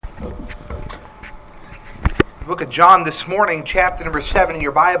Book of John this morning, chapter number 7 in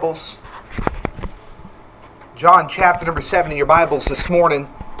your Bibles. John, chapter number 7 in your Bibles this morning.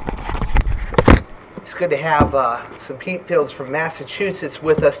 It's good to have some Pete Fields from Massachusetts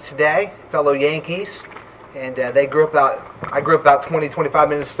with us today, fellow Yankees. And I grew up about 20, 25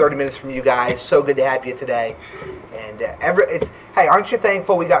 minutes, 30 minutes from you guys. So good to have you today. And hey, aren't you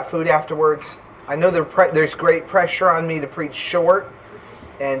thankful we got food afterwards? I know there's great pressure on me to preach short.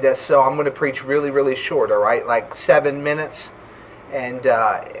 And so I'm going to preach really, really short, all right? Like 7 minutes. And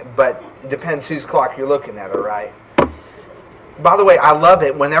but it depends whose clock you're looking at, all right? By the way, I love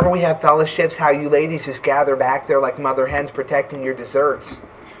it. Whenever we have fellowships, how you ladies just gather back there like mother hens protecting your desserts.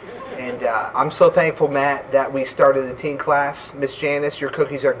 And I'm so thankful, Matt, that we started the teen class. Miss Janice, your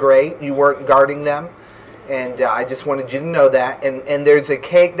cookies are great. You weren't guarding them. And I just wanted you to know that. And there's a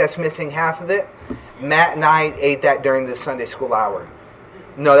cake that's missing half of it. Matt and I ate that during the Sunday school hour.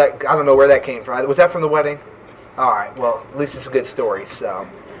 No, I don't know where that came from. Was that from the wedding? All right, well, at least it's a good story. So,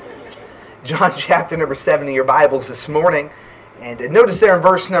 John chapter number 7 in your Bibles this morning. And notice there in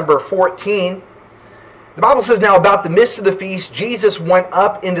verse number 14, the Bible says, "Now about the midst of the feast, Jesus went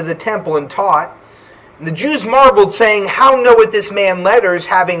up into the temple and taught. And the Jews marveled, saying, How knoweth this man letters,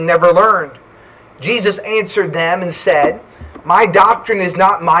 having never learned? Jesus answered them and said, My doctrine is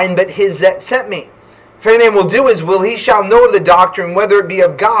not mine, but his that sent me. If any man will do his will, he shall know the doctrine, whether it be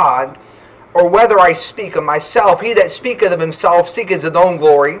of God, or whether I speak of myself. He that speaketh of himself seeketh his own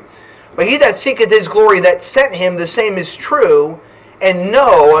glory. But he that seeketh his glory that sent him, the same is true, and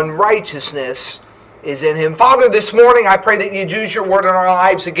no unrighteousness is in him." Father, this morning I pray that you'd use your word in our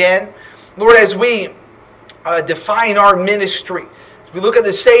lives again. Lord, as we define our ministry, as we look at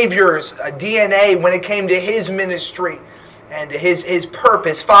the Savior's DNA when it came to his ministry and his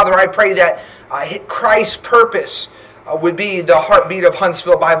purpose, Father, I pray that Christ's purpose would be the heartbeat of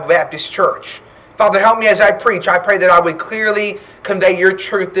Huntsville Bible Baptist Church. Father, help me as I preach. I pray that I would clearly convey your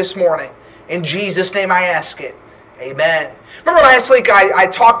truth this morning. In Jesus' name I ask it. Amen. Remember last week I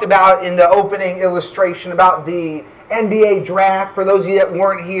talked about in the opening illustration about the NBA draft. For those of you that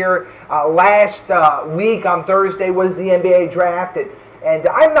weren't here, last week on Thursday was the NBA draft. And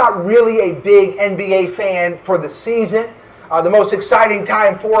I'm not really a big NBA fan for the season. The most exciting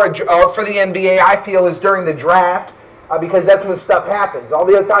time for the NBA, I feel, is during the draft because that's when stuff happens. All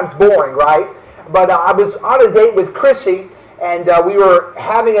the other time's boring, right? But I was on a date with Chrissy, and we were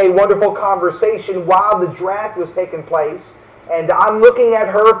having a wonderful conversation while the draft was taking place. And I'm looking at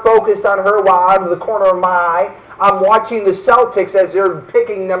her, focused on her, while out of the corner of my eye, I'm watching the Celtics as they're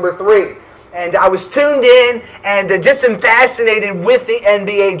picking number 3. And I was tuned in and just am fascinated with the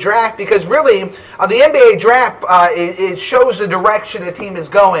NBA draft because really, the NBA draft, it shows the direction a team is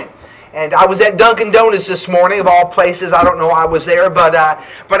going. And I was at Dunkin' Donuts this morning, of all places. I don't know why I was there, but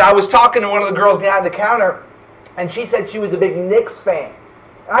I was talking to one of the girls behind the counter, and she said she was a big Knicks fan.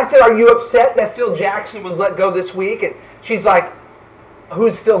 And I said, "Are you upset that Phil Jackson was let go this week?" And she's like,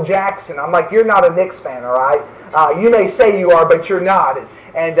 "Who's Phil Jackson?" I'm like, "You're not a Knicks fan, all right? You may say you are, but you're not."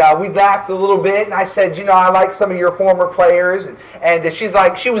 And we laughed a little bit, and I said, "I like some of your former players." And she's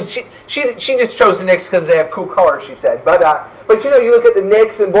like, she just chose the Knicks because they have cool colors, she said. But you look at the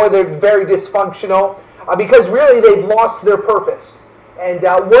Knicks, and boy, they're very dysfunctional because really they've lost their purpose. And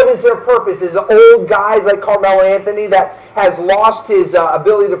what is their purpose? Is old guys like Carmelo Anthony that has lost his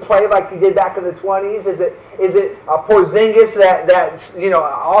ability to play like he did back in the 20s? Is it Porzingis that's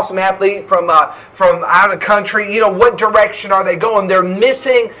awesome athlete from out of the country? What direction are they going? They're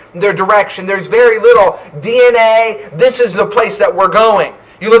missing their direction. There's very little DNA. This is the place that we're going.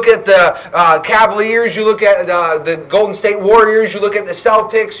 You look at the Cavaliers, you look at the Golden State Warriors, you look at the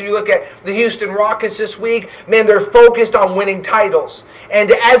Celtics, you look at the Houston Rockets this week. Man, they're focused on winning titles.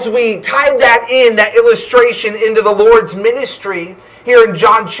 And as we tied that illustration into the Lord's ministry, here in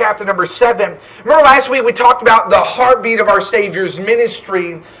John chapter number 7. Remember last week we talked about the heartbeat of our Savior's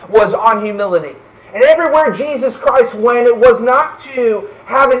ministry was on humility. And everywhere Jesus Christ went, it was not to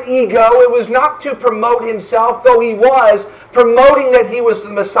have an ego. It was not to promote himself, though he was promoting that he was the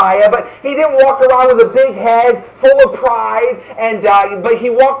Messiah. But he didn't walk around with a big head full of pride. But he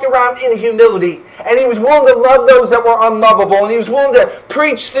walked around in humility. And he was willing to love those that were unlovable. And he was willing to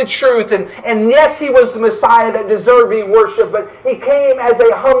preach the truth. And yes, he was the Messiah that deserved being worshipped. But he came as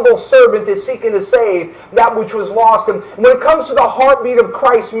a humble servant to seek and to save that which was lost. And when it comes to the heartbeat of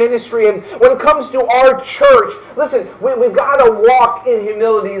Christ's ministry, and when it comes to to our church, listen, we've got to walk in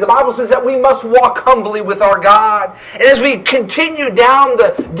humility. The Bible says that we must walk humbly with our God. And as we continue down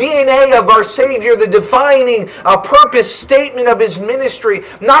the DNA of our Savior, the defining purpose statement of His ministry,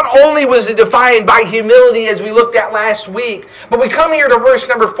 not only was it defined by humility as we looked at last week, but we come here to verse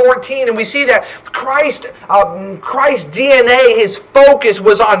number 14 and we see that Christ's DNA, His focus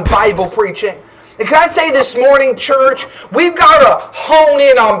was on Bible preaching. And can I say this morning, church, we've got to hone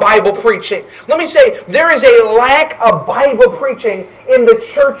in on Bible preaching. Let me say, there is a lack of Bible preaching in the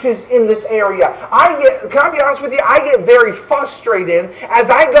churches in this area. Can I be honest with you, I get very frustrated as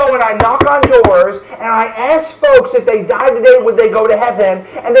I go and I knock on doors and I ask folks if they die today, would they go to heaven?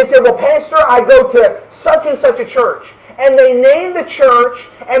 And they say, well, Pastor, I go to such and such a church. And they name the church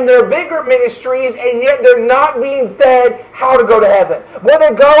and their bigger ministries, and yet they're not being fed how to go to heaven. Well,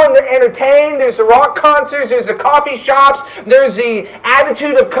 they go and they're entertained. There's the rock concerts. There's the coffee shops. There's the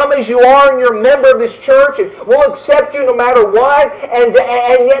attitude of come as you are and you're a member of this church and we'll accept you no matter what. And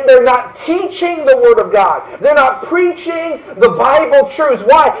yet they're not teaching the Word of God. They're not preaching the Bible truths.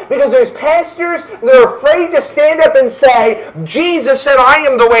 Why? Because there's pastors that are afraid to stand up and say, Jesus said, I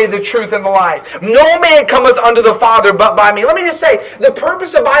am the way, the truth, and the life. No man cometh unto the Father but by me. Let me just say, the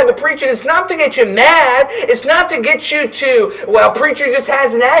purpose of Bible preaching is not to get you mad. It's not to get you to, well, preacher just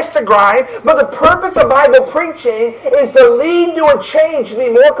has an axe to grind. But the purpose of Bible preaching is to lead to a change, to be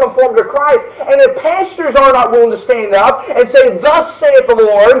more conformed to Christ. And if pastors are not willing to stand up and say, thus saith the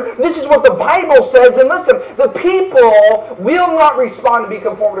Lord, this is what the Bible says, and listen, the people will not respond to be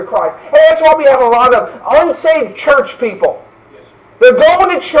conformed to Christ. And that's why we have a lot of unsaved church people. They're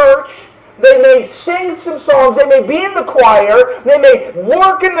going to church. They may sing some songs, they may be in the choir, they may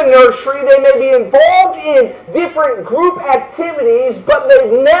work in the nursery, they may be involved in different group activities, but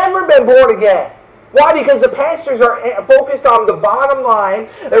they've never been born again. Why? Because the pastors are focused on the bottom line.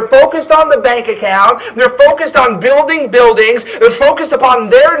 They're focused on the bank account. They're focused on building buildings. They're focused upon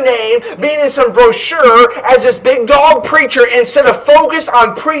their name being in some brochure as this big dog preacher instead of focused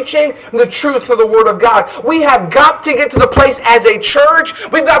on preaching the truth of the Word of God. We have got to get to the place as a church.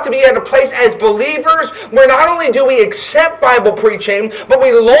 We've got to be at a place as believers where not only do we accept Bible preaching, but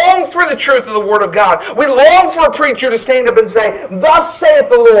we long for the truth of the Word of God. We long for a preacher to stand up and say, thus saith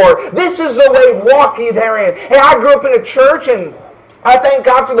the Lord, this is the way, walk ye therein. Hey, I grew up in a church and I thank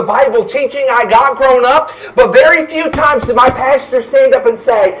God for the Bible teaching I got growing up, but very few times did my pastor stand up and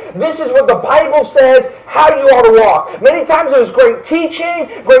say, this is what the Bible says, how you ought to walk. Many times it was great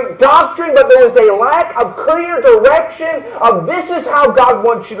teaching, great doctrine, but there was a lack of clear direction of this is how God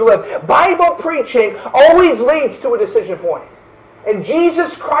wants you to live. Bible preaching always leads to a decision point. In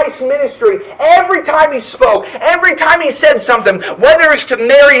Jesus Christ's ministry, every time He spoke, every time He said something, whether it's to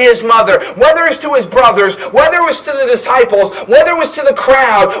Mary His mother, whether it's to His brothers, whether it was to the disciples, whether it was to the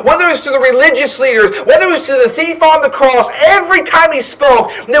crowd, whether it was to the religious leaders, whether it was to the thief on the cross, every time He spoke,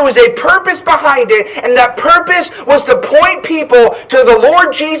 there was a purpose behind it, and that purpose was to point people to the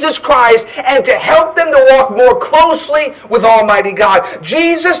Lord Jesus Christ and to help them to walk more closely with Almighty God.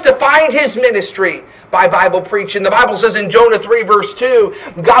 Jesus defined His ministry by Bible preaching. The Bible says in Jonah 3 verse 2,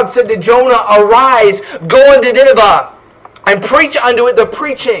 God said to Jonah, arise, go unto Nineveh, and preach unto it the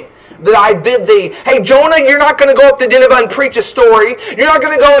preaching that I bid thee. Hey, Jonah, you're not going to go up to Nineveh and preach a story. You're not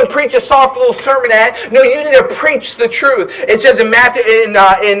going to go and preach a soft little sermonette. No, you need to preach the truth. It says in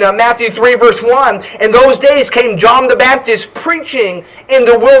Matthew 3 verse 1, in those days came John the Baptist preaching in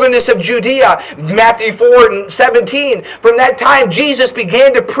the wilderness of Judea. Matthew 4 and 17, from that time Jesus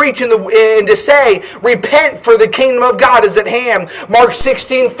began to preach and to say, repent, for the kingdom of God is at hand. Mark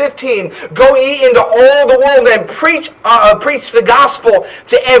 16:15, go ye into all the world and preach the gospel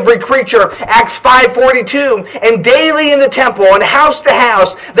to every creature. Acts 5:42, and daily in the temple and house to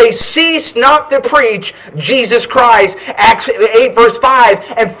house they ceased not to preach Jesus Christ. Acts 8 verse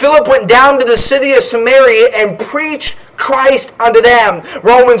 5, and Philip went down to the city of Samaria and preached Christ unto them.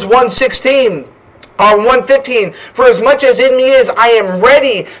 Romans 1:16. 1:15, for as much as in me is, I am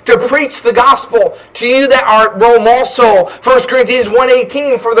ready to preach the gospel to you that are at Rome also. 1 Corinthians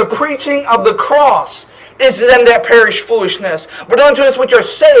 1:18, for the preaching of the cross is to them that perish foolishness, but unto us which are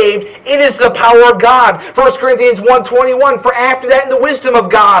saved, it is the power of God. 1 Corinthians 1:21, for after that in the wisdom of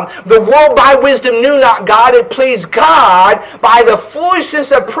God, the world by wisdom knew not God, it pleased God by the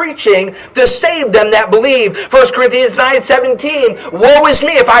foolishness of preaching to save them that believe. 1 Corinthians 9:17, woe is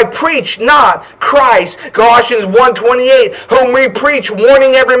me if I preach not Christ. Colossians 1:28, whom we preach,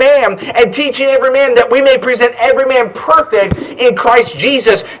 warning every man and teaching every man, that we may present every man perfect in Christ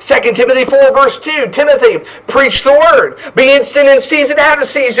Jesus. 2 Timothy 4 verse 2, Timothy, quickly. Preach the word. Be instant in season, out of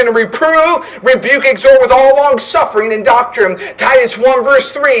season, and reprove, rebuke, exhort with all long suffering and doctrine. Titus 1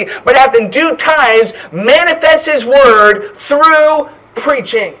 verse 3. But hath in due times manifest his word through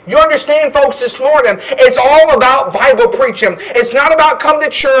preaching. You understand, folks, this morning, it's all about Bible preaching. It's not about come to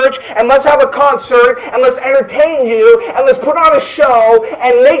church and let's have a concert and let's entertain you and let's put on a show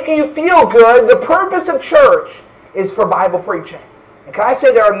and make you feel good. The purpose of church is for Bible preaching. And can I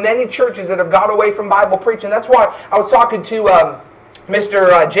say there are many churches that have got away from Bible preaching? That's why I was talking to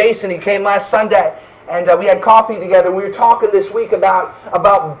Mr. Jason. He came last Sunday and we had coffee together. We were talking this week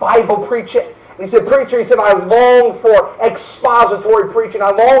about Bible preaching. He said, preacher, he said, I long for expository preaching.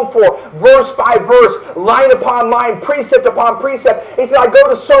 I long for verse by verse, line upon line, precept upon precept. He said, I go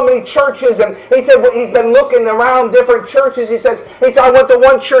to so many churches, and he said, well, he's been looking around different churches. He said, I went to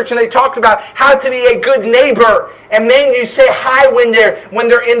one church, and they talked about how to be a good neighbor. And man, you say hi when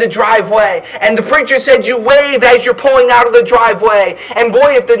they're in the driveway. And the preacher said you wave as you're pulling out of the driveway. And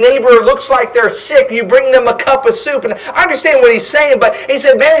boy, if the neighbor looks like they're sick, you bring them a cup of soup. And I understand what he's saying, but he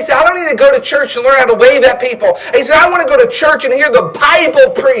said, man, I don't need to go to church and learn how to wave at people. He said, I want to go to church and hear the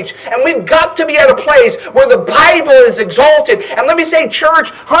Bible preach. And we've got to be at a place where the Bible is exalted. And let me say, church,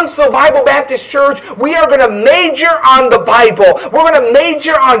 Huntsville Bible Baptist Church, we are going to major on the Bible. We're going to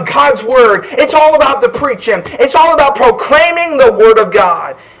major on God's Word. It's all about the preaching. It's all about proclaiming the Word of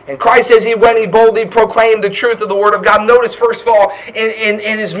God. And Christ says he boldly proclaimed the truth of the Word of God. Notice, first of all,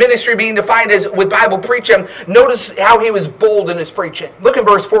 in his ministry being defined as with Bible preaching, notice how he was bold in his preaching. Look in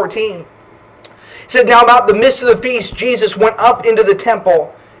verse 14. It says, now about the midst of the feast, Jesus went up into the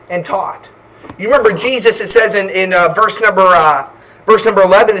temple and taught. You remember Jesus, it says in verse number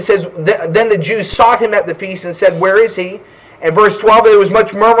 11, it says, then the Jews sought him at the feast and said, where is he? And verse 12, there was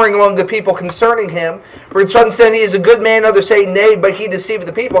much murmuring among the people concerning him. For some said he is a good man, others say nay, but he deceived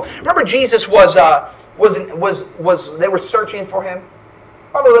the people. Remember, Jesus they were searching for him.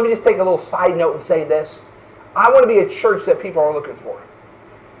 By the way, let me just take a little side note and say this. I want to be a church that people are looking for.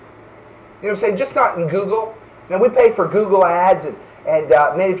 You know what I'm saying? Just not in Google. You know, we pay for Google ads, and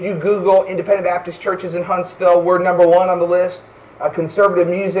man, if you Google Independent Baptist churches in Huntsville, we're number one on the list. Conservative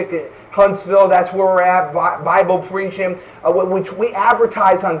music, Huntsville, that's where we're at, Bible preaching, which we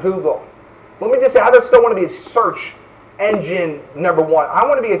advertise on Google. Let me just say, I just don't want to be a search engine number one. I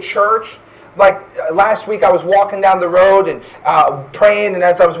want to be a church. Like last week, I was walking down the road and praying, and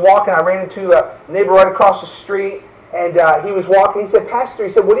as I was walking, I ran into a neighbor right across the street, and he was walking. He said, Pastor,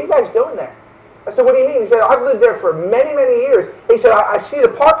 he said, what are you guys doing there? I said, what do you mean? He said, I've lived there for many, many years. He said, I see the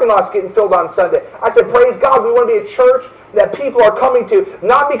parking lots getting filled on Sunday. I said, praise God, we want to be a church that people are coming to,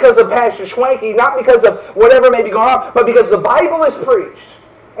 not because of Pastor Schwanke, not because of whatever may be going on, but because the Bible is preached.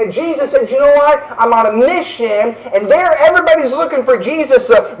 And Jesus said, you know what? I'm on a mission, and there everybody's looking for Jesus.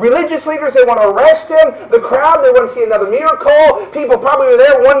 Religious leaders, they want to arrest him. The crowd, they want to see another miracle. People probably were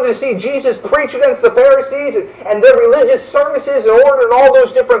there wanting to see Jesus preach against the Pharisees and their religious services and order and all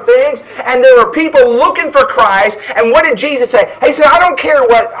those different things. And there were people looking for Christ. And what did Jesus say? He said, I don't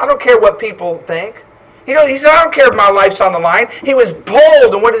care what people think. You know, he said, I don't care if my life's on the line. He was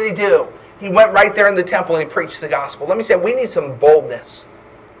bold, and what did he do? He went right there in the temple and he preached the gospel. Let me say, we need some boldness.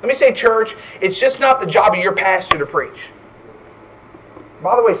 Let me say, church, it's just not the job of your pastor to preach.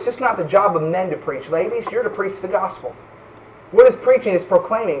 By the way, it's just not the job of men to preach. Ladies, you're to preach the gospel. What is preaching? It's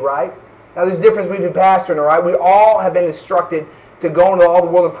proclaiming, right? Now, there's a difference between pastor and, all right? We all have been instructed to go into all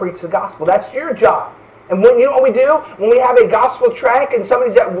the world and preach the gospel. That's your job. And when, you know what we do? When we have a gospel tract and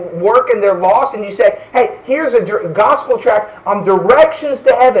somebody's at work and they're lost and you say, hey, here's a gospel tract on directions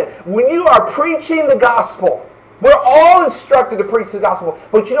to heaven. When you are preaching the gospel, we're all instructed to preach the gospel.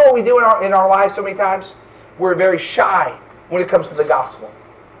 But you know what we do in our lives so many times? We're very shy when it comes to the gospel.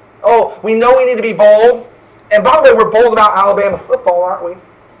 Oh, we know we need to be bold. And by the way, we're bold about Alabama football, aren't we?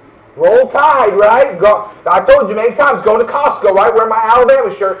 Roll Tide, right? I told you many times, going to Costco, right? Wear my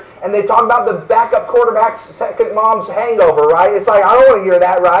Alabama shirt. And they talk about the backup quarterback's second mom's hangover, right? It's like, I don't want to hear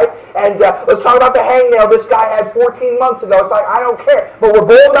that, right? And let's talk about the hangnail this guy had 14 months ago. It's like, I don't care. But we're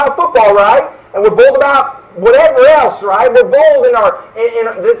bold about football, right? And we're bold about whatever else, right? We're bold in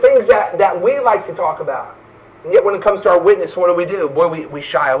the things that we like to talk about. And yet when it comes to our witness, what do? Boy, we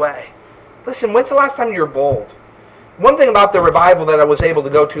shy away. Listen, when's the last time you were bold? One thing about the revival that I was able to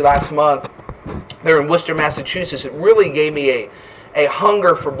go to last month there in Worcester, Massachusetts, it really gave me a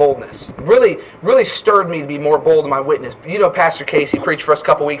hunger for boldness. It really stirred me to be more bold in my witness. You know, Pastor Casey preached for us a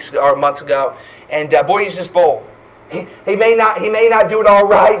couple weeks or months ago, and boy, he's just bold. He may not do it all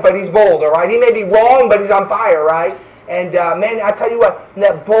right, but he's bold, all right? He may be wrong, but he's on fire, right? And man, I tell you what,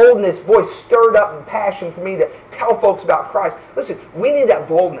 that boldness voice stirred up in passion for me to tell folks about Christ. Listen, we need that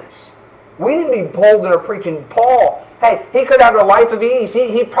boldness. We need to be bold in our preaching. Paul, hey, he could have had a life of ease.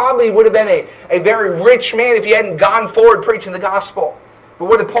 He probably would have been a very rich man if he hadn't gone forward preaching the gospel. But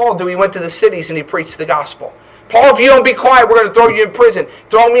what did Paul do? He went to the cities and he preached the gospel. Paul, if you don't be quiet, we're going to throw you in prison.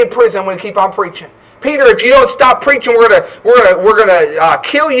 Throw me in prison. I'm going to keep on preaching. Peter, if you don't stop preaching, we're gonna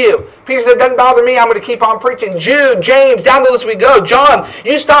kill you. Peter said, it doesn't bother me. I'm going to keep on preaching. Jude, James, down the list we go. John,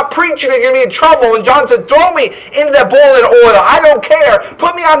 you stop preaching or you're going to be in trouble. And John said, throw me into that boiling oil. I don't care.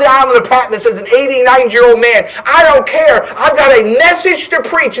 Put me on the island of Patmos as an 89-year-old man. I don't care. I've got a message to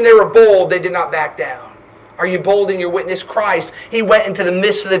preach. And they were bold. They did not back down. Are you bold in your witness? Christ, he went into the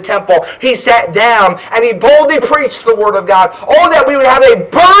midst of the temple. He sat down and he boldly preached the word of God. Oh, that we would have a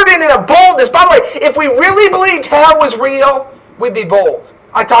burden and a boldness. By the way, if we really believed hell was real, we'd be bold.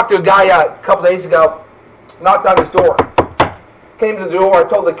 I talked to a guy a couple days ago, knocked on his door. Came to the door, I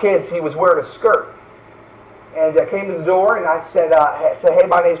told the kids he was wearing a skirt. And I came to the door and I said, hey,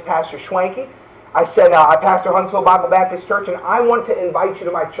 my name's Pastor Schwanke. I said, I pastor Huntsville Bible Baptist Church and I want to invite you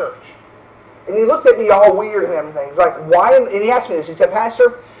to my church. And he looked at me all weird and everything. He's like, why? And he asked me this. He said,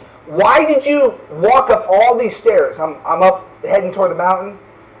 Pastor, why did you walk up all these stairs? I'm up heading toward the mountain.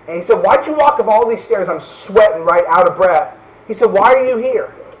 And he said, why'd you walk up all these stairs? I'm sweating right out of breath. He said, why are you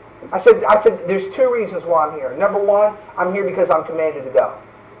here? I said, there's two reasons why I'm here. Number one, I'm here because I'm commanded to go.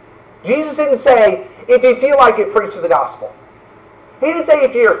 Jesus didn't say, if you feel like it, preach the gospel. He didn't say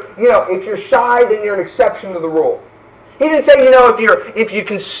if you're shy, then you're an exception to the rule. He didn't say, if you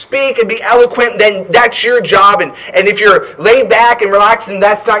can speak and be eloquent, then that's your job. And if you're laid back and relaxed, then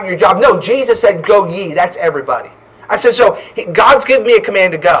that's not your job. No, Jesus said, go ye. That's everybody. I said, so God's given me a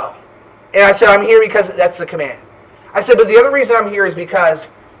command to go. And I said, I'm here because that's the command. I said, but the other reason I'm here is because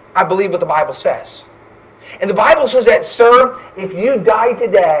I believe what the Bible says. And the Bible says that, sir, if you died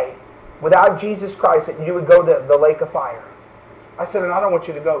today without Jesus Christ, that you would go to the lake of fire. I said, and I don't want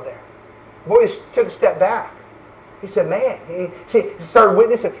you to go there. Boy, he took a step back. He said, man, he started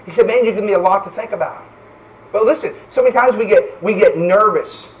witnessing. He said, man, you give me a lot to think about. But listen, so many times we get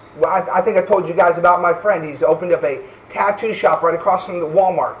nervous. Well, I think I told you guys about my friend. He's opened up a tattoo shop right across from the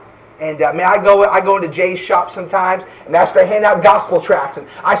Walmart. And I go into Jay's shop sometimes, and I start handing out gospel tracts, and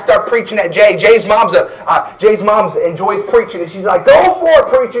I start preaching at Jay. Jay's mom's enjoys preaching, and she's like, "Go for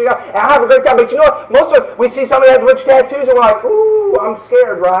it, preaching!" And I have a great time. But you know what? Most of us, we see somebody that has a bunch of tattoos, and we're like, "Ooh, I'm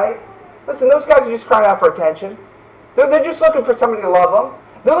scared," right? Listen, those guys are just crying out for attention. They're just looking for somebody to love them.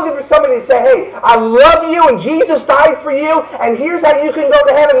 They're looking for somebody to say, hey, I love you and Jesus died for you and here's how you can go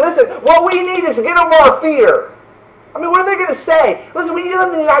to heaven. Listen, what we need is to get over our fear. I mean, what are they going to say? Listen, when you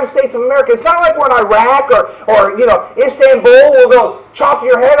live in the United States of America, it's not like we're in Iraq or Istanbul where they'll chop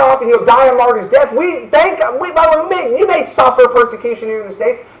your head off and you'll die a martyr's death. You may suffer persecution here in the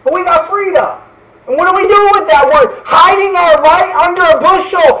States, but we got freedom. And what are we doing with that? We're hiding our light under a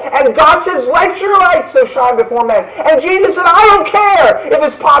bushel. And God says, let your light so shine before men. And Jesus said, I don't care if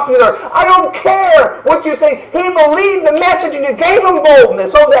it's popular. I don't care what you think. He believed the message and you gave him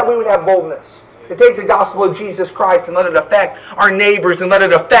boldness. So that we would have boldness to take the gospel of Jesus Christ and let it affect our neighbors and let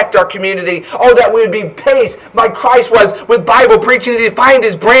it affect our community. Oh, that we would be paced like Christ was with Bible preaching. He defined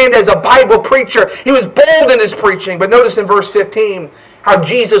his brand as a Bible preacher. He was bold in his preaching. But notice in verse 15, how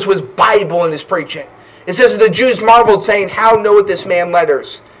Jesus was Bible in his preaching. It says the Jews marveled, saying, how knoweth this man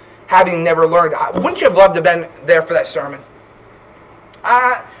letters, having never learned? Wouldn't you have loved to have been there for that sermon?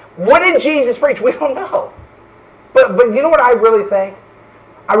 What did Jesus preach? We don't know. But you know what I really think?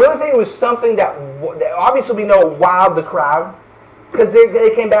 I really think it was something that obviously we know wowed the crowd. Because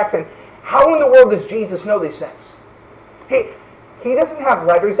they came back saying, how in the world does Jesus know these things? He doesn't have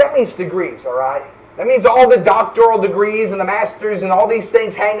letters. That means degrees, all right? That means all the doctoral degrees and the masters and all these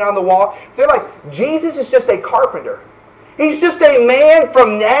things hanging on the wall. They're like, Jesus is just a carpenter. He's just a man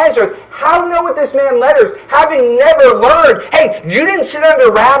from Nazareth. How knoweth this man letters, having never learned? Hey, you didn't sit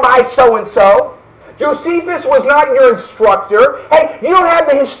under Rabbi so-and-so. Josephus was not your instructor. Hey, you don't have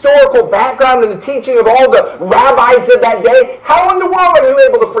the historical background and the teaching of all the rabbis of that day. How in the world are you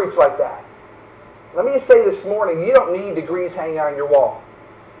able to preach like that? Let me just say this morning, you don't need degrees hanging on your wall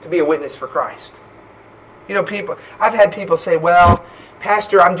to be a witness for Christ. You know, I've had people say, well,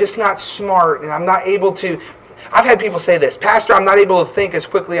 Pastor, I'm just not smart and I'm not able to. I've had people say this, Pastor, I'm not able to think as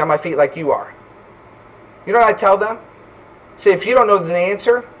quickly on my feet like you are. You know what I tell them? Say, if you don't know the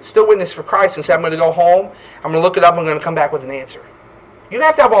answer, still witness for Christ and say, I'm going to go home, I'm going to look it up, I'm going to come back with an answer. You don't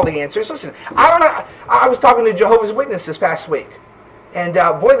have to have all the answers. Listen, I was talking to Jehovah's Witnesses this past week. And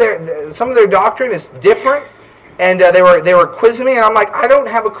some of their doctrine is different. And they were quizzing me, and I'm like, I don't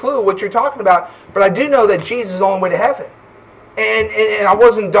have a clue what you're talking about, but I do know that Jesus is the only way to heaven. And I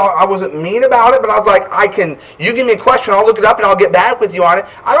wasn't mean about it, but I was like, you give me a question, I'll look it up and I'll get back with you on it.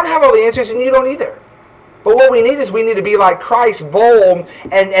 I don't have all the answers and you don't either. But what we need to be like Christ, bold,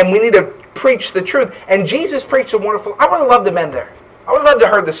 and we need to preach the truth. And Jesus preached a wonderful, I would have loved to been there. I would have loved to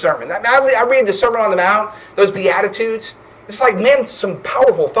have heard the sermon. I read the Sermon on the Mount, those Beatitudes. It's like, man, some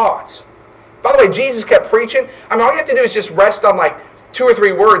powerful thoughts. By the way, Jesus kept preaching. I mean, all you have to do is just rest on like 2 or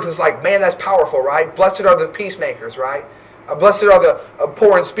 3 words. It's like, man, that's powerful, right? Blessed are the peacemakers, right? Blessed are the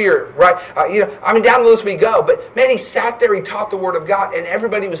poor in spirit, right? Down the list we go. But man, he sat there, he taught the Word of God, and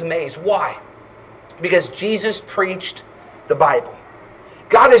everybody was amazed. Why? Because Jesus preached the Bible.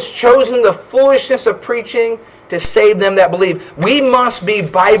 God has chosen the foolishness of preaching to save them that believe. We must be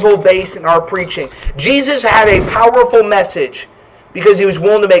Bible-based in our preaching. Jesus had a powerful message because he was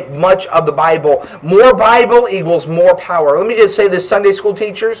willing to make much of the Bible. More Bible equals more power. Let me just say this, Sunday school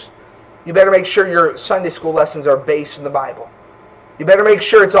teachers, you better make sure your Sunday school lessons are based in the Bible. You better make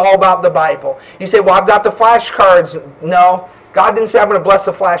sure it's all about the Bible. You say, well, I've got the flashcards. No, God didn't say I'm going to bless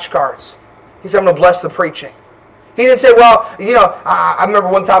the flashcards. He said I'm going to bless the preaching. He didn't say, well, I remember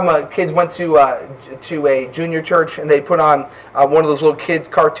one time my kids went to a junior church and they put on one of those little kids'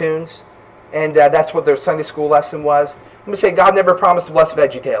 cartoons, and that's what their Sunday school lesson was. Let me say, God never promised to bless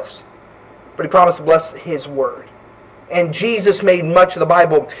VeggieTales, but he promised to bless his Word. And Jesus made much of the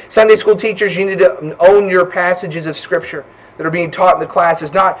Bible. Sunday school teachers, you need to own your passages of Scripture that are being taught in the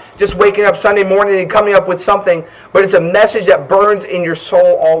classes. Not just waking up Sunday morning and coming up with something, but it's a message that burns in your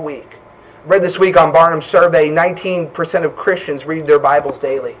soul all week. I read this week on Barnum's survey, 19% of Christians read their Bibles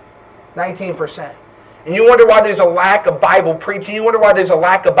daily. 19%. And you wonder why there's a lack of Bible preaching. You wonder why there's a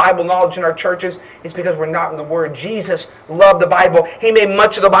lack of Bible knowledge in our churches. It's because we're not in the Word. Jesus loved the Bible. He made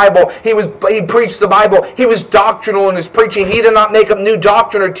much of the Bible. He preached the Bible. He was doctrinal in his preaching. He did not make up new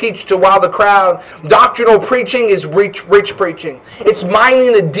doctrine or teach to wow the crowd. Doctrinal preaching is rich preaching. It's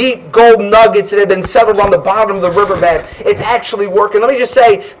mining the deep gold nuggets that have been settled on the bottom of the riverbed. It's actually working. Let me just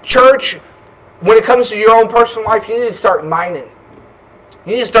say, church, when it comes to your own personal life, you need to start mining.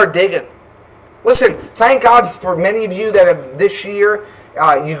 You need to start digging. Listen, thank God for many of you that have this year,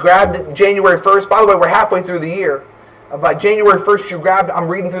 you grabbed it January 1st. By the way, we're halfway through the year. By January 1st, I'm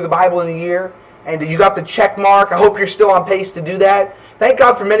reading through the Bible in a year, and you got the check mark. I hope you're still on pace to do that. Thank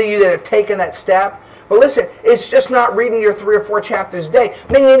God for many of you that have taken that step. But listen, it's just not reading your 3 or 4 chapters a day.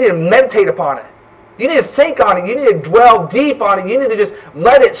 Man, you need to meditate upon it. You need to think on it. You need to dwell deep on it. You need to just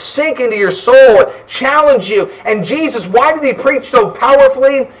let it sink into your soul and challenge you. And Jesus, why did he preach so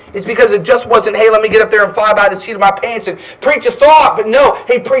powerfully? It's because it just wasn't, hey, let me get up there and fly by the seat of my pants and preach a thought. But no,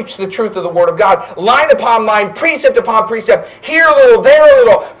 he preached the truth of the Word of God. Line upon line, precept upon precept. Here a little, there a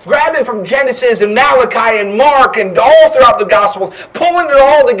little. Grabbing from Genesis and Malachi and Mark and all throughout the Gospels. Pulling it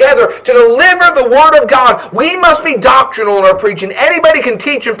all together to deliver the Word of God. We must be doctrinal in our preaching. Anybody can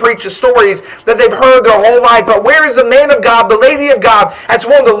teach and preach the stories that they've heard their whole life, but where is the man of God, the lady of God, that's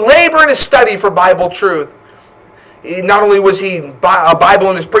willing to labor in his study for Bible truth? Not only was he a Bible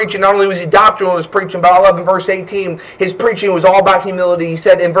in his preaching, not only was he doctrinal in his preaching, but I love in verse 18, his preaching was all about humility. He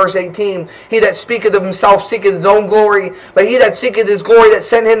said in verse 18, he that speaketh of himself seeketh his own glory, but he that seeketh his glory that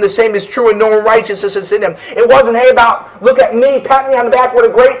sent him, the same is true, and no righteousness is in him. It wasn't, hey, about, look at me, pat me on the back, what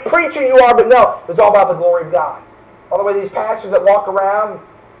a great preacher you are, but no, it was all about the glory of God. By the way, these pastors that walk around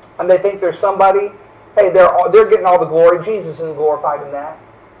and they think they're somebody, hey, they're getting all the glory. Jesus isn't glorified in that.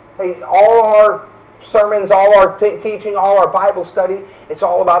 Hey, all our sermons, all our teaching, all our Bible study, it's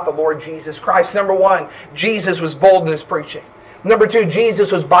all about the Lord Jesus Christ. Number 1, Jesus was bold in his preaching. Number 2,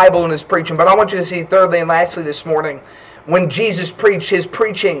 Jesus was Bible in his preaching. But I want you to see thirdly and lastly this morning, when Jesus preached, his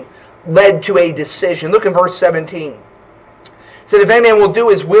preaching led to a decision. Look in verse 17. It said, if any man will do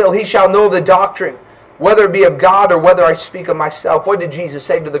his will, he shall know the doctrine, whether it be of God or whether I speak of myself. What did Jesus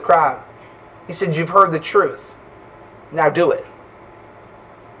say to the crowd? He said, you've heard the truth. Now do it.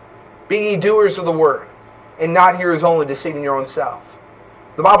 Be ye doers of the word, and not hearers only, deceiving your own self.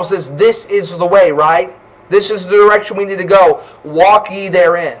 The Bible says this is the way, right? This is the direction we need to go. Walk ye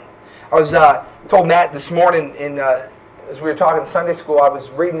therein. I was told Matt this morning, as we were talking in Sunday school, I was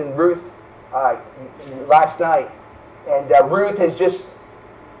reading Ruth last night. And Ruth has just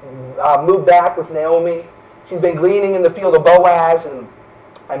moved back with Naomi. She's been gleaning in the field of Boaz, and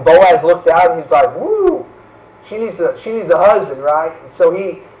Boaz looked out and he's like, woo, she needs a husband, right? And so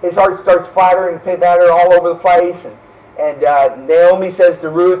his heart starts flattering and patter all over the place. And Naomi says to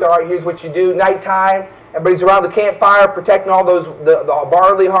Ruth, all right, here's what you do. Nighttime, everybody's around the campfire protecting all the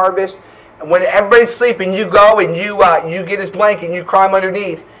barley harvest. And when everybody's sleeping, you go and you get his blanket and you climb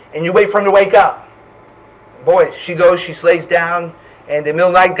underneath and you wait for him to wake up. Boy, she goes, she lays down, and in the middle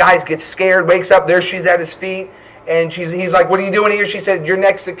of the night, guys get scared, wakes up, there she's at his feet. And he's like, what are you doing here? She said, you're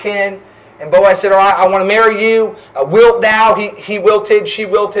next to kin. And Boaz said, all right, I want to marry you. Wilt thou? He wilted, she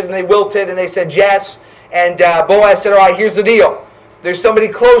wilted, and they wilted. And they said, yes. And Boaz said, all right, here's the deal. There's somebody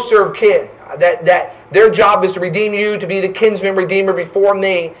closer of kin. That their job is to redeem you, to be the kinsman redeemer before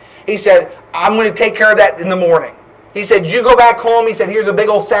me. He said, I'm going to take care of that in the morning. He said, you go back home. He said, here's a big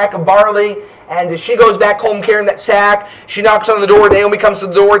old sack of barley. And she goes back home carrying that sack. She knocks on the door. Naomi comes to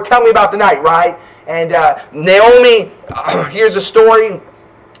the door. Tell me about the night, right? And Naomi, here's a story.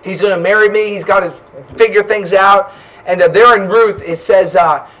 He's going to marry me. He's got to figure things out. And there in Ruth, it says,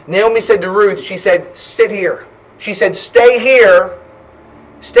 Naomi said to Ruth, she said, sit here. She said, stay here.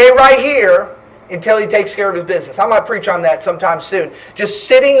 Stay right here until he takes care of his business. I might preach on that sometime soon. Just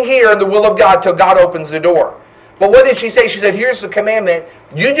sitting here in the will of God till God opens the door. But what did she say? She said, here's the commandment.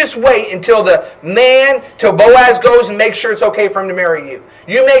 You just wait until till Boaz goes and makes sure it's okay for him to marry you.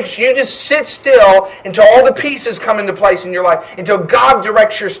 You just sit still until all the pieces come into place in your life, until God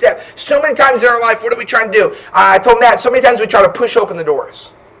directs your step. So many times in our life, what are we trying to do? I told Matt, so many times we try to push open the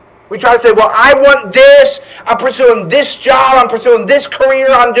doors. We try to say, well, I want this. I'm pursuing this job. I'm pursuing this career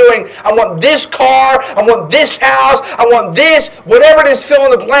I'm doing. I want this car. I want this house. I want this. Whatever it is, fill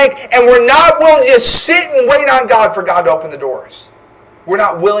in the blank. And we're not willing to just sit and wait on God for God to open the doors. We're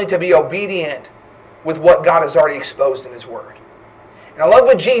not willing to be obedient with what God has already exposed in His Word. And I love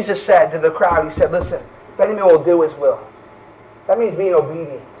what Jesus said to the crowd. He said, listen, if any man will do His will. That means being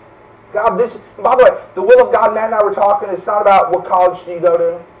obedient. God, by the way, the will of God, Matt and I were talking, it's not about what college do you go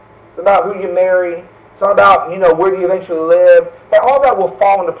to. It's about who you marry. It's not about, where do you eventually live. But all that will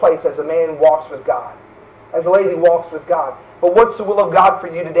fall into place as a man walks with God. As a lady walks with God. But what's the will of God for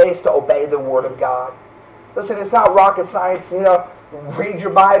you today is to obey the Word of God. Listen, it's not rocket science. Read your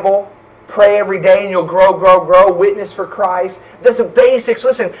Bible. Pray every day and you'll grow, grow, grow. Witness for Christ. There's the basics.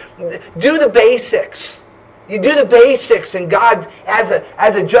 Listen, do the basics. You do the basics, and God, as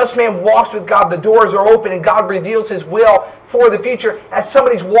a just man walks with God, the doors are open, and God reveals His will for the future. As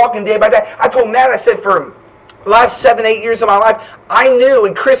somebody's walking day by day, I told Matt, I said, for the last 7-8 years of my life, I knew,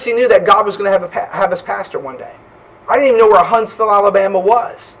 and Chrissy knew, that God was going to have us pastor one day. I didn't even know where Huntsville, Alabama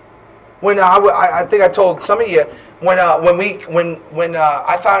was. When I think I told some of you, when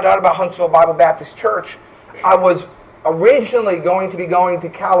I found out about Huntsville Bible Baptist Church, I was originally going to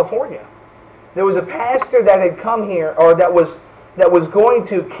California. There was a pastor that had come here, or that was going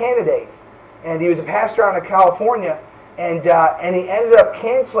to candidate, and he was a pastor out of California, and he ended up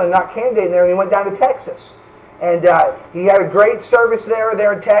not candidating there, and he went down to Texas, and he had a great service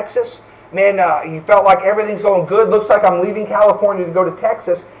there in Texas. Man, he felt like everything's going good. Looks like I'm leaving California to go to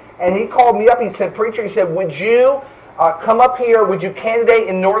Texas, and he called me up. He said, "Preacher," he said, "would you come up here? Would you candidate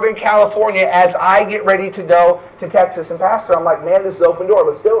in Northern California as I get ready to go to Texas and pastor?" I'm like, "Man, this is open door.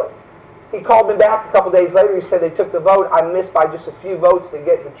 Let's do it." He called me back a couple days later. He said they took the vote. I missed by just a few votes to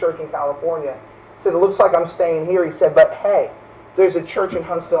get the church in California. He said, "It looks like I'm staying here." He said, "But hey, there's a church in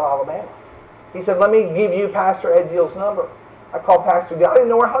Huntsville, Alabama." He said, "Let me give you Pastor Ed Deal's number." I called Pastor Deal. I didn't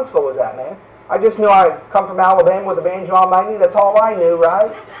know where Huntsville was at, man. I just knew I come from Alabama with a banjo on my knee. That's all I knew,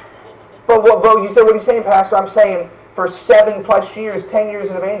 right? But you said, "What are you saying, Pastor?" I'm saying, for 7+ years, 10 years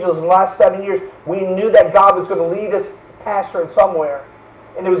in evangelism, the last 7 years, we knew that God was going to lead us pastoring somewhere.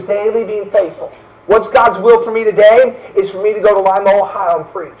 And it was daily being faithful. What's God's will for me today is for me to go to Lima, Ohio and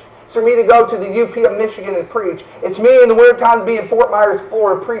preach. It's for me to go to the UP of Michigan and preach. It's me in the wintertime to be in Fort Myers,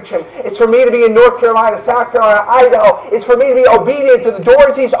 Florida, preaching. It's for me to be in North Carolina, South Carolina, Idaho. It's for me to be obedient to the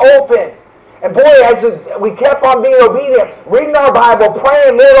doors He's opened. And boy, as we kept on being obedient, reading our Bible,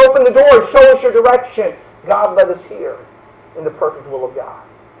 praying, Lord, open the doors, show us your direction. God led us here in the perfect will of God.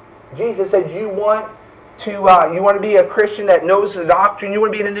 Jesus said, you want to be a Christian that knows the doctrine, you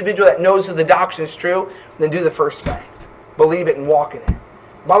want to be an individual that knows that the doctrine is true, then do the first thing. Believe it and walk in it.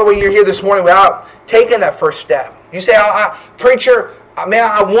 By the way, you're here this morning without taking that first step. You say, "Preacher, man,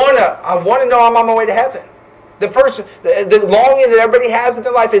 I want to know I'm on my way to heaven." The longing that everybody has in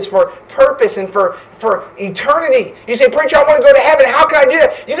their life is for purpose and for eternity. You say, "Preacher, I want to go to heaven. How can I do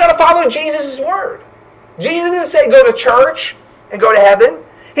that?" You got to follow Jesus' word. Jesus didn't say go to church and go to heaven.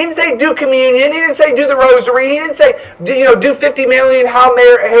 He didn't say do communion. He didn't say do the rosary. He didn't say do 50 million Hail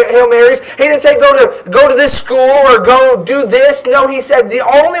Marys. He didn't say go to this school or go do this. No, He said the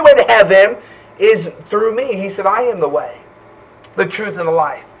only way to heaven is through me. He said, "I am the way, the truth, and the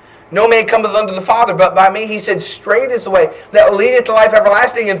life. No man cometh unto the Father but by me." He said, "Straight is the way that leadeth to life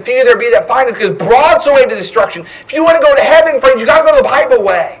everlasting, and few there be that find it, because broad's the way to destruction." If you want to go to heaven, friends, you got to go the Bible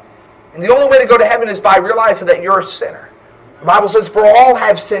way. And the only way to go to heaven is by realizing that you're a sinner The Bible says, for all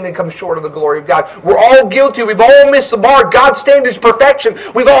have sinned and come short of the glory of God. We're all guilty. We've all missed the mark. God's standard is perfection.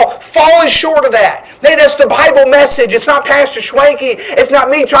 We've all fallen short of that. Hey, that's the Bible message. It's not Pastor Schwanke. It's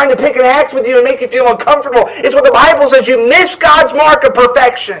not me trying to pick an axe with you and make you feel uncomfortable. It's what the Bible says. You miss God's mark of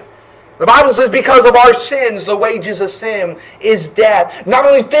perfection. The Bible says because of our sins, the wages of sin is death. Not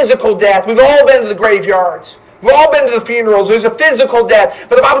only physical death. We've all been to the graveyards. We've all been to the funerals. There's a physical death.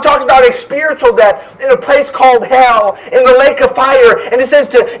 But the Bible talks about a spiritual death in a place called hell, in the lake of fire. And it says,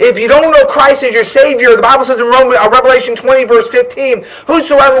 if you don't know Christ as your Savior, the Bible says in Revelation 20, verse 15,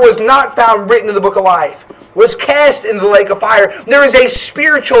 whosoever was not found written in the book of life was cast into the lake of fire. There is a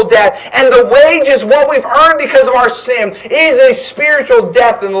spiritual death. And the wages, what we've earned because of our sin, is a spiritual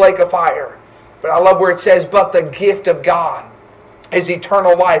death in the lake of fire. But I love where it says, but the gift of God is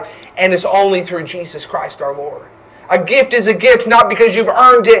eternal life, and it's only through Jesus Christ our Lord. A gift is a gift, not because you've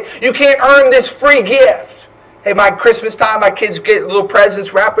earned it. You can't earn this free gift. Hey, my Christmas time, my kids get little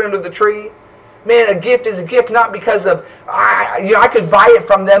presents wrapped under the tree. Man, a gift is a gift not because of, I could buy it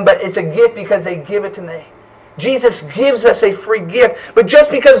from them, but it's a gift because they give it to me. Jesus gives us a free gift, but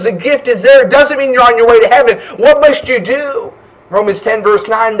just because the gift is there doesn't mean you're on your way to heaven. What must you do? Romans 10, verse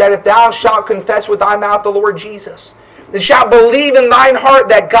 9, that if thou shalt confess with thy mouth the Lord Jesus, and shalt believe in thine heart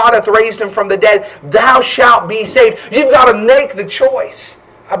that God hath raised him from the dead, thou shalt be saved. You've got to make the choice.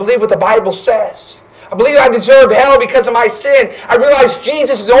 I believe what the Bible says. I believe I deserve hell because of my sin. I realize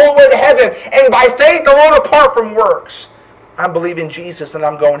Jesus is the only way to heaven. And by faith alone, apart from works, I'm believing Jesus and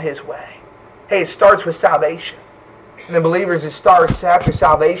I'm going His way. Hey, it starts with salvation. And the believers, it starts after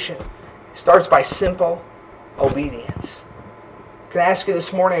salvation. It starts by simple obedience. Can I ask you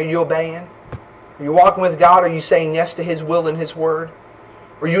this morning, are you obeying? Are you walking with God? Are you saying yes to His will and His word?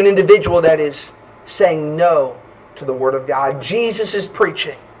 Or are you an individual that is saying no to the word of God? Jesus'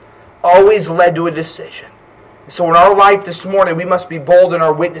 preaching always led to a decision. So in our life this morning, we must be bold in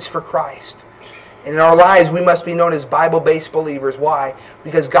our witness for Christ. And in our lives, we must be known as Bible-based believers. Why?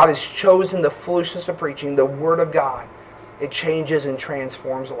 Because God has chosen the foolishness of preaching, the word of God. It changes and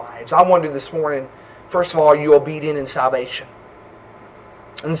transforms lives. I wonder this morning, first of all, are you obedient in salvation?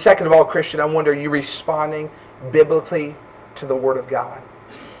 And second of all, Christian, I wonder, are you responding biblically to the Word of God?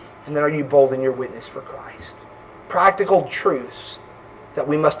 And then are you bold in your witness for Christ? Practical truths that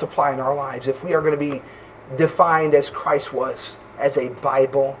we must apply in our lives if we are going to be defined as Christ was, as a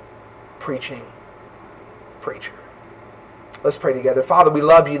Bible-preaching preacher. Let's pray together. Father, we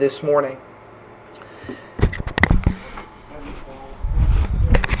love you this morning.